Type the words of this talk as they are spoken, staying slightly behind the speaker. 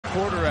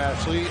quarter,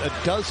 Ashley. A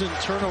dozen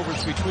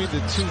turnovers between the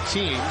two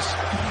teams.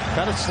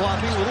 Kind of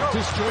sloppy, a little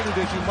disjointed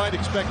as you might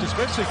expect,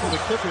 especially from the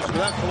Clippers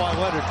without Kawhi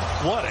Leonard.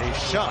 What a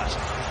shot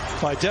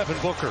by Devin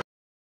Booker.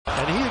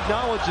 And he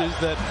acknowledges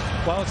that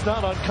while it's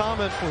not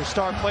uncommon for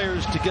star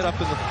players to get up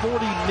in the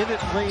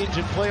 40-minute range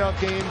in playoff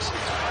games,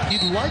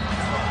 he'd like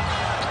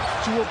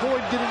to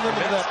avoid getting them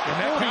into that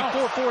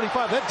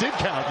 44-45. That did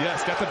count.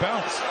 Yes, got the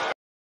bounce.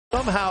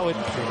 Somehow it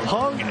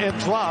hung and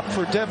dropped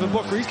for Devin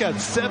Booker. He's got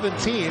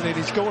 17, and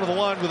he's going to the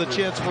line with a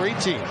chance for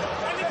 18.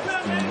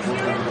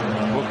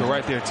 Booker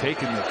right there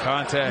taking the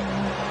contact.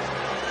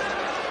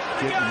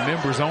 Getting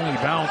members only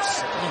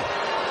bounce.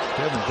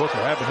 Devin Booker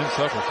having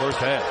himself a first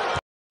half.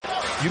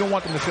 You don't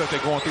want them to feel like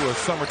they're going through a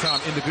summertime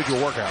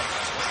individual workout.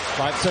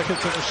 5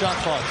 seconds of the shot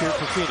clock here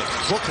for Phoenix.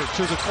 Booker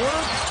to the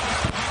corner.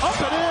 Up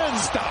and in.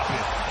 Stop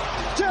it.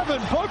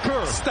 Devin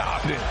Booker.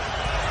 Stop it.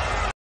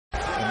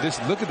 And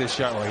this, look at this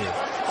shot right here.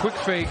 Quick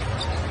fake.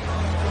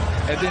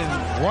 And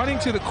then running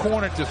to the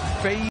corner to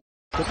fade.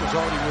 Booker's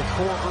already with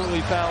 4 early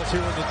fouls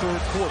here in the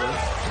third quarter.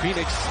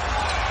 Phoenix.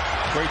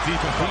 Great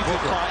defense by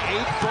Booker.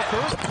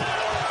 Booker.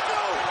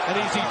 An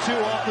easy 2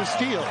 off the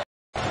steal.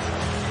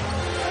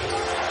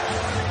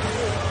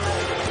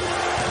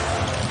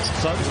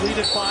 Suns lead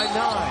it by 9.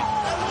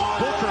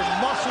 Booker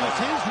muscles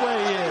his way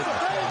in.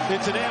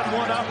 It's an and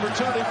one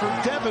opportunity for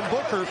Devin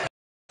Booker.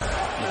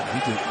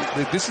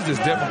 This is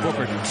just Devin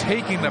Booker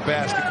taking the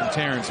basket from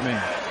Terrence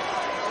Mann.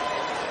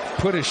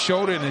 Put his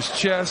shoulder in his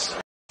chest.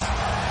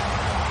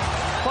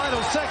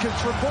 Final seconds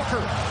for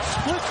Booker.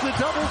 Splits the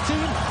double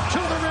team to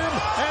the rim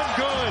and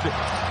good.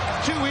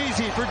 Too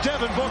easy for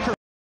Devin Booker.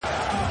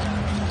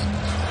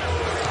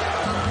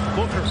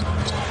 Booker.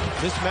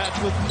 Mismatch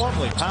with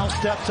Plumlee. Powell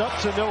steps up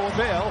to no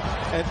avail,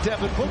 and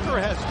Devin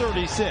Booker has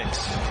 36.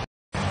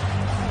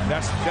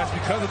 That's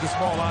because of the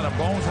small lineup.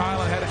 Bones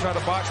Highland had to try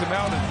to box him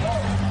out and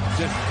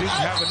just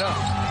didn't have enough.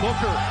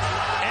 Booker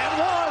and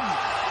one.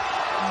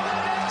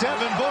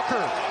 Devin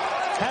Booker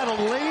had a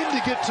lane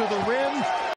to get to the rim.